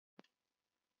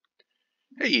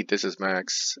Hey, this is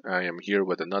Max. I am here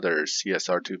with another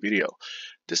CSR2 video.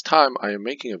 This time I am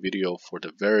making a video for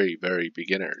the very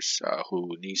beginners who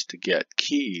needs to get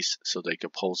keys so they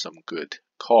can pull some good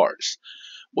cars.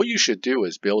 What you should do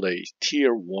is build a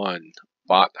tier 1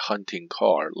 bot hunting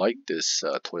car like this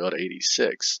Toyota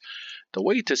 86. The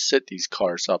way to set these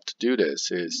cars up to do this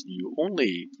is you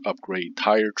only upgrade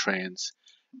tire trans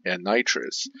and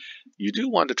nitrous. You do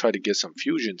want to try to get some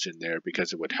fusions in there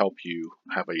because it would help you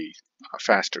have a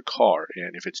faster car,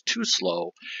 and if it's too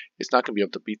slow it's not going to be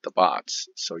able to beat the bots.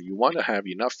 So you want to have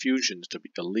enough fusions to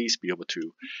at least be able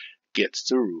to get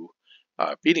through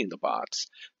beating the bots.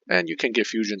 And you can get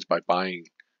fusions by buying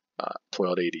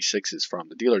Toyota 86s from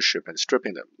the dealership and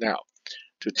stripping them. Now,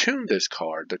 to tune this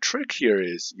car, the trick here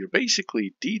is you're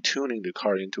basically detuning the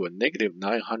car into a negative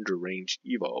 900 range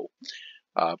Evo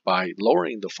by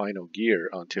lowering the final gear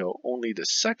until only the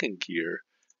second gear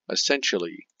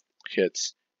essentially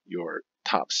hits your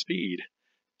top speed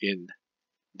in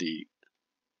the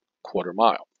quarter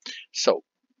mile. So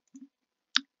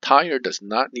tire does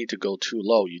not need to go too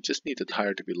low. You just need the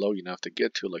tire to be low enough to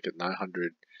get to like a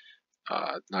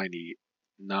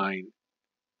 999,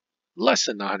 less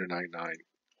than 999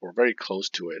 or very close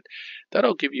to it.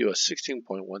 That'll give you a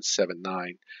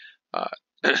 16.179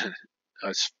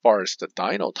 as far as the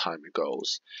dyno time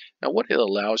goes. And what it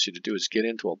allows you to do is get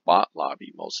into a bot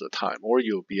lobby most of the time, or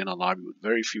you'll be in a lobby with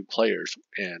very few players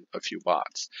and a few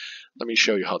bots. Let me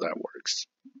show you how that works.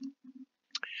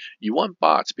 You want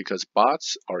bots because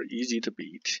bots are easy to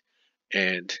beat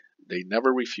and they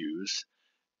never refuse,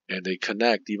 and they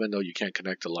connect even though you can't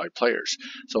connect to live players.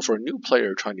 So for a new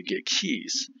player trying to get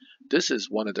keys, this is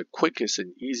one of the quickest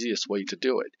and easiest way to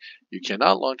do it. You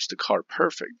cannot launch the car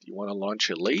perfect. You want to launch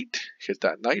it late, hit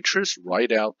that nitrous,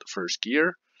 ride out the first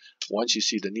gear. Once you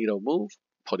see the needle move,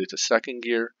 put it to second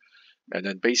gear, and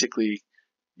then basically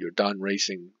you're done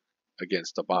racing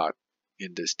against the bot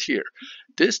in this tier.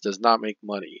 This does not make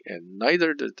money, and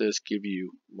neither does this give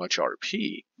you much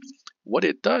RP. What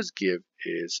it does give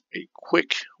is a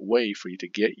quick way for you to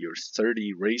get your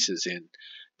 30 races in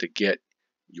to get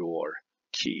your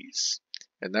keys.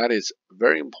 And that is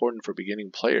very important for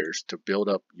beginning players to build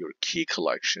up your key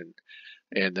collection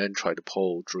and then try to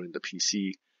pull during the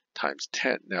PC times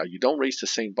 10. Now, you don't race the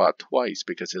same bot twice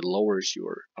because it lowers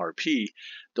your RP.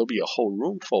 There'll be a whole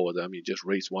room full of them. You just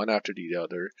race one after the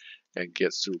other and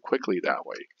get through quickly that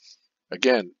way.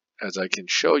 Again, as I can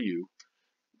show you,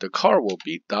 the car will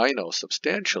beat dyno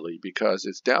substantially because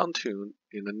it's down-tuned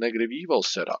in the negative Evo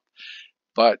setup.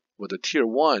 But with a tier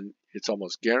 1, it's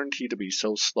almost guaranteed to be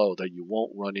so slow that you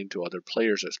won't run into other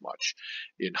players as much.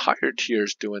 In higher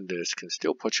tiers, doing this can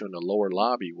still put you in a lower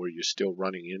lobby where you're still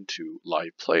running into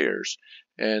live players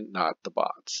and not the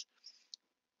bots.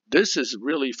 This is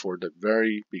really for the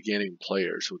very beginning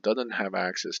players who doesn't have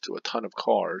access to a ton of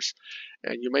cars,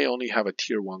 and you may only have a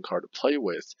tier 1 car to play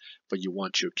with, but you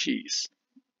want your keys.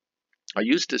 I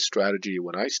used this strategy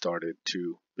when I started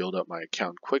to build up my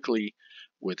account quickly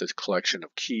with a collection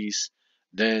of keys.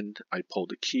 Then I pulled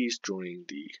the keys during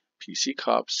the PC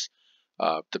Cups,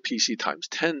 the PC times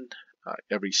 10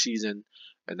 every season,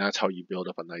 and that's how you build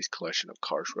up a nice collection of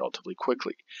cars relatively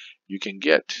quickly. You can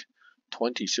get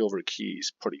 20 silver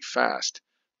keys pretty fast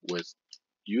with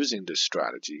using this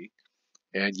strategy.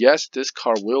 And yes, this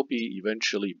car will be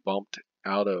eventually bumped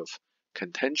out of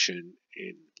contention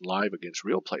in live against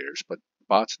real players, but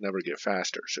bots never get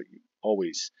faster, so you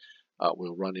always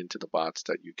will run into the bots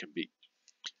that you can beat.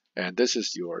 And this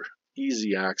is your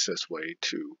easy access way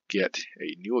to get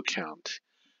a new account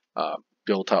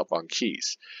built up on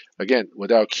keys. Again,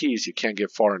 without keys you can't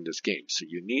get far in this game, so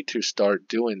you need to start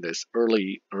doing this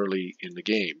early in the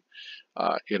game.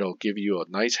 It'll give you a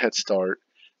nice head start.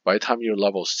 By the time you're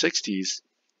level 60s,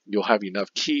 you'll have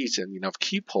enough keys and enough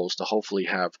key pulls to hopefully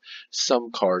have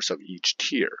some cars of each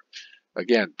tier.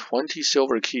 Again, 20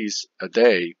 silver keys a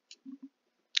day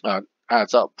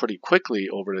adds up pretty quickly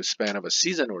over the span of a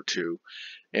season or two.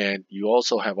 And you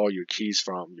also have all your keys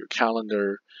from your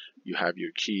calendar. You have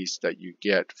your keys that you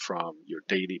get from your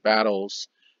daily battles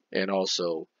and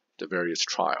also the various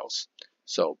trials.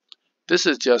 So this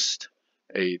is just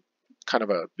a kind of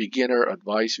a beginner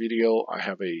advice video. I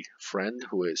have a friend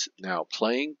who is now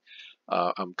playing.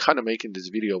 I'm kind of making this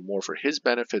video more for his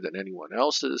benefit than anyone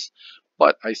else's,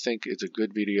 but I think it's a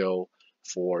good video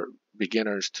for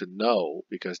beginners to know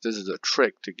because this is a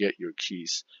trick to get your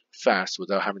keys fast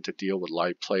without having to deal with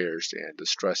live players and the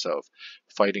stress of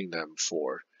fighting them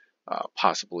for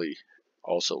possibly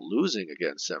also losing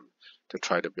against them to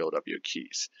try to build up your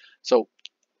keys. So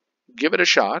give it a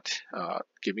shot.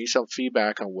 Give me some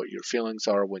feedback on what your feelings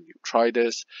are when you try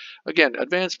this. Again,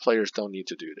 advanced players don't need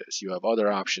to do this. You have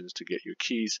other options to get your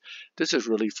keys. This is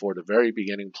really for the very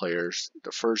beginning players,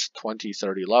 the first 20,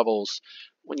 30 levels,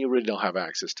 when you really don't have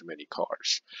access to many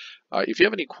cars. If you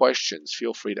have any questions,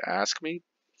 feel free to ask me,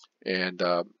 and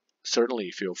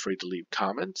certainly feel free to leave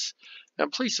comments.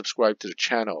 And please subscribe to the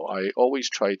channel. I always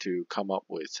try to come up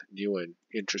with new and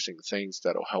interesting things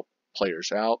that'll help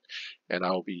players out, and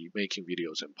I'll be making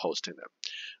videos and posting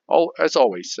them. As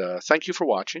always, thank you for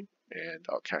watching, and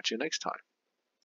I'll catch you next time.